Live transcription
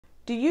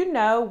Do you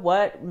know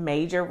what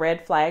major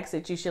red flags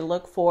that you should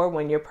look for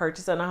when you're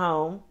purchasing a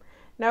home?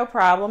 No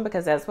problem,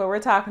 because that's what we're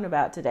talking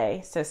about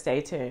today, so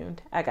stay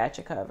tuned. I got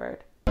you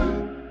covered.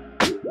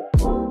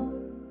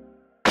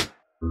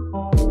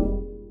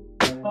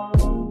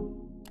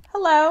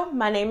 Hello,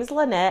 my name is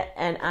Lynette,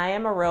 and I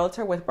am a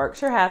realtor with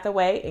Berkshire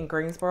Hathaway in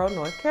Greensboro,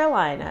 North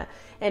Carolina.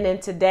 And in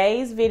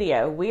today's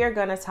video, we are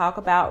going to talk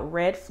about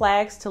red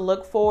flags to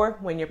look for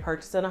when you're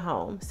purchasing a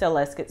home. So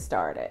let's get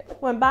started.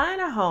 When buying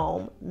a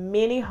home,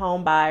 many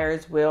home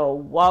buyers will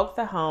walk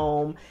the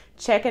home,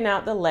 checking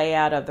out the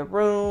layout of the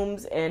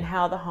rooms and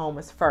how the home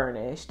is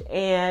furnished.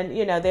 And,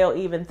 they'll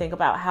even think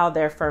about how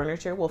their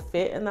furniture will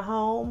fit in the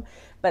home.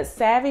 But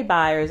savvy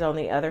buyers, on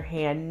the other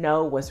hand,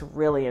 know what's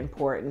really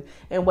important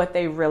and what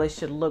they really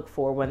should look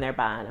for when they're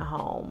buying a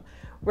home.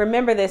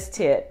 Remember this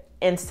tip.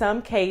 In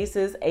some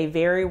cases, a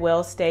very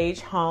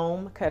well-staged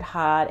home could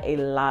hide a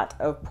lot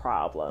of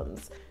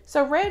problems.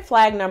 So red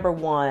flag number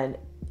one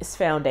is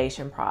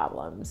foundation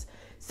problems.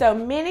 So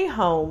many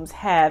homes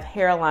have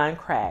hairline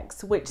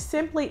cracks, which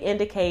simply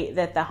indicate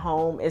that the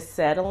home is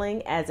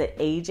settling as it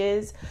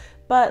ages,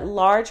 but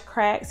large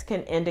cracks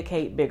can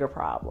indicate bigger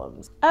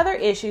problems. Other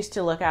issues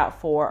to look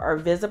out for are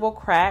visible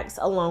cracks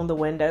along the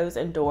windows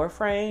and door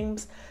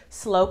frames,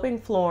 sloping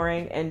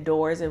flooring, and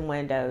doors and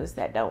windows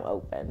that don't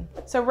open.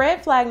 So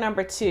red flag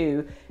number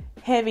two,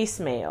 heavy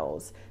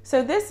smells.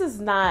 So this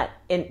is not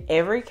in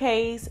every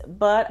case,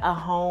 but a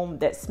home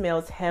that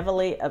smells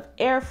heavily of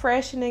air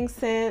freshening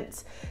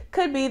scents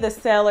could be the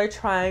seller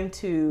trying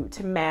to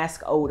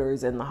mask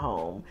odors in the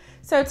home.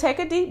 So take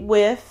a deep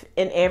whiff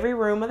in every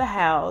room of the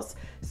house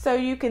so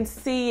you can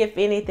see if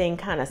anything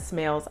kind of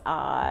smells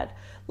odd.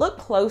 Look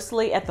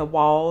closely at the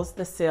walls,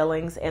 the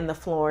ceilings, and the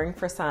flooring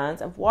for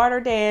signs of water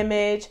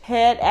damage,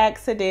 head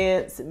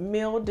accidents,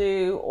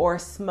 mildew, or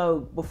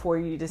smoke before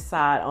you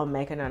decide on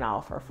making an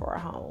offer for a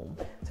home.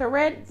 So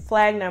red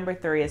flag number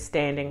three is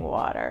standing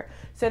water.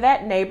 So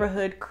that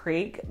neighborhood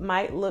creek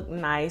might look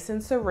nice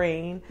and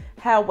serene.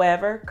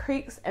 However,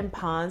 creeks and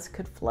ponds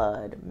could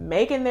flood,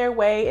 making their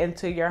way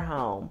into your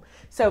home.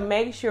 So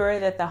make sure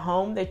that the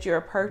home that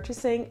you're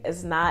purchasing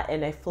is not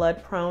in a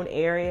flood-prone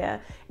area.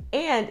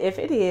 And if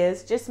it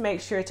is, just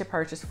make sure to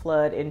purchase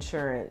flood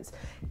insurance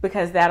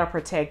because that'll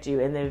protect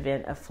you in the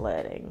event of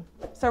flooding.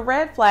 So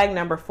red flag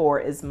number four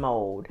is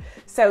mold.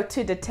 So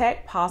to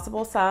detect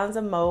possible signs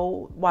of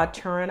mold while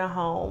touring a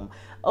home,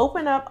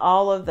 open up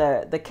all of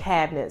the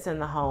cabinets in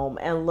the home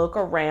and look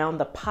around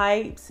the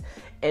pipes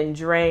and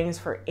drains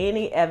for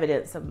any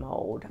evidence of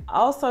mold.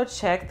 Also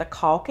check the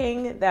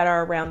caulking that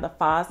are around the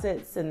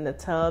faucets and the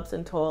tubs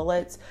and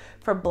toilets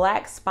for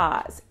black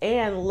spots,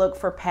 and look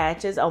for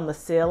patches on the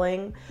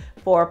ceiling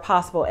for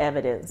possible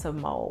evidence of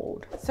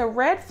mold. So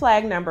red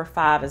flag number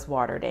five is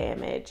water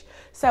damage.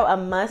 So a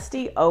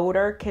musty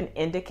odor can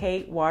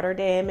indicate water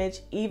damage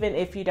even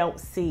if you don't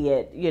see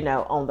it,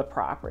 on the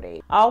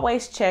property.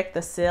 Always check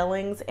the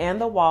ceilings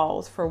and the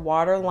walls for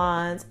water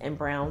lines and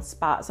brown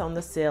spots on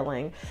the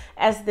ceiling,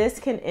 as this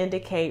can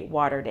indicate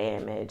water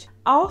damage.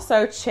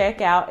 Also check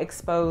out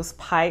exposed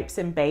pipes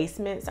in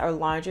basements or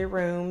laundry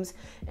rooms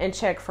and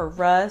check for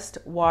rust,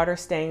 water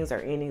stains, or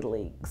any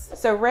leaks.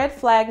 So red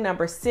flag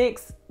number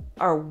six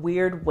are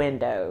weird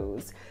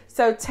windows.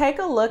 So take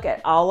a look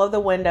at all of the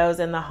windows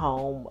in the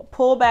home,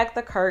 pull back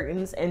the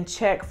curtains and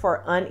check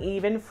for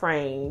uneven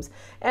frames,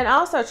 and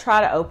also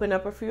try to open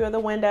up a few of the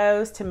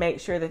windows to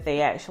make sure that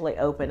they actually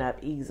open up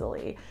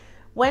easily.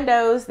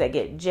 Windows that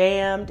get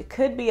jammed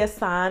could be a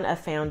sign of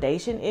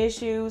foundation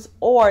issues,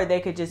 or they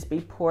could just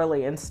be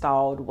poorly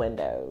installed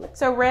windows.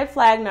 So red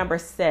flag number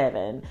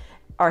seven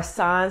are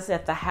signs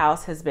that the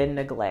house has been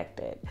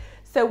neglected.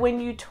 So when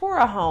you tour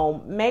a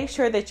home, make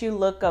sure that you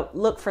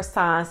look for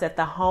signs that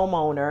the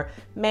homeowner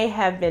may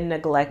have been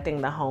neglecting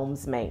the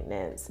home's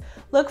maintenance.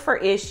 Look for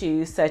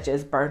issues such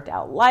as burnt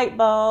out light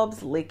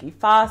bulbs, leaky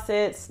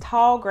faucets,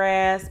 tall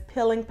grass,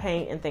 peeling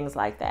paint, and things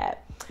like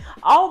that.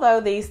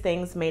 Although these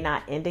things may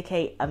not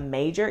indicate a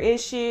major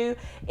issue,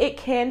 it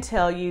can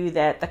tell you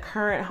that the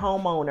current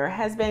homeowner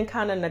has been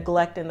kind of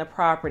neglecting the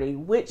property,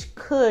 which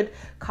could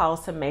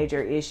cause some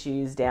major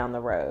issues down the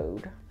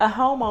road. A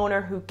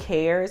homeowner who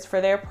cares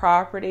for their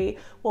property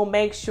will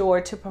make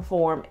sure to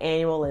perform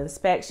annual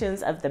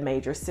inspections of the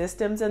major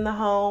systems in the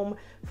home,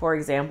 for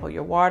example,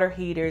 your water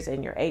heaters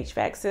and your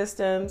HVAC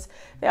systems.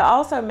 They'll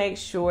also make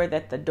sure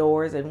that the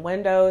doors and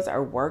windows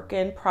are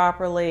working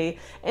properly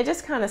and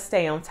just kind of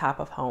stay on top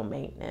of home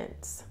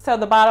maintenance. So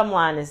the bottom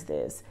line is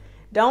this: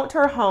 don't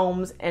tour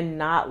homes and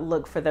not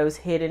look for those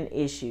hidden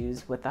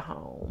issues with the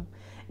home.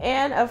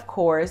 And of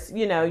course,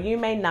 you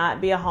may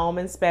not be a home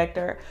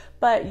inspector,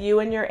 but you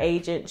and your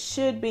agent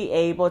should be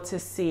able to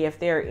see if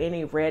there are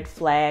any red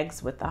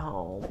flags with the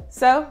home.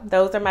 So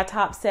those are my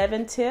top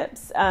 7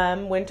 tips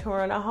when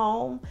touring a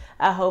home.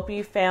 I hope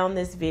you found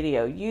this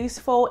video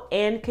useful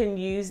and can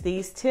use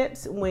these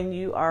tips when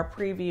you are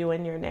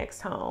previewing your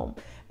next home.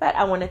 But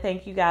I want to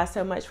thank you guys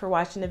so much for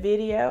watching the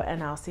video,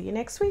 and I'll see you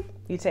next week.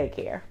 You take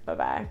care.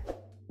 Bye-bye.